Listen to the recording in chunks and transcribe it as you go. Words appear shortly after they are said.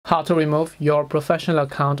How to remove your professional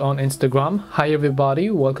account on Instagram. Hi everybody,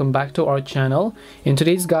 welcome back to our channel. In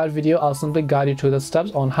today's guide video, I'll simply guide you through the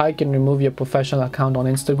steps on how you can remove your professional account on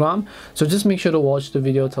Instagram. So just make sure to watch the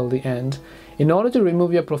video till the end. In order to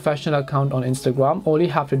remove your professional account on Instagram, all you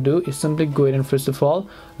have to do is simply go ahead and first of all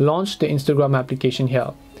launch the Instagram application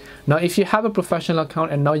here. Now if you have a professional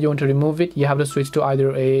account and now you want to remove it, you have to switch to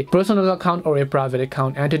either a personal account or a private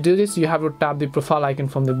account. And to do this, you have to tap the profile icon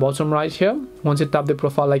from the bottom right here. Once you tap the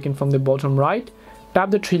profile icon from the bottom right,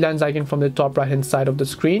 tap the three lines icon from the top right hand side of the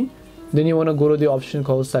screen. Then you want to go to the option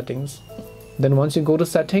called settings. Then once you go to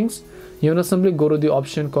settings, you want to simply go to the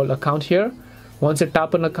option called account here. Once you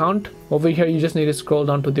tap on account, over here you just need to scroll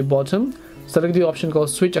down to the bottom, select the option called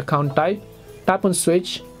switch account type, tap on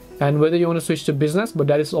switch, and whether you want to switch to business, but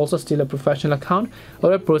that is also still a professional account,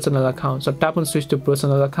 or a personal account. So tap on switch to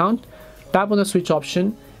personal account, tap on the switch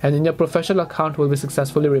option, and then your professional account will be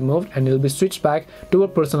successfully removed and it will be switched back to a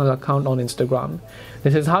personal account on Instagram.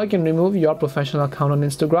 This is how you can remove your professional account on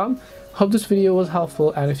Instagram. Hope this video was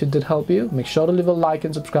helpful, and if it did help you, make sure to leave a like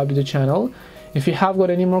and subscribe to the channel. If you have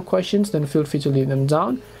got any more questions, then feel free to leave them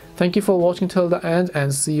down. Thank you for watching till the end,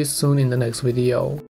 and see you soon in the next video.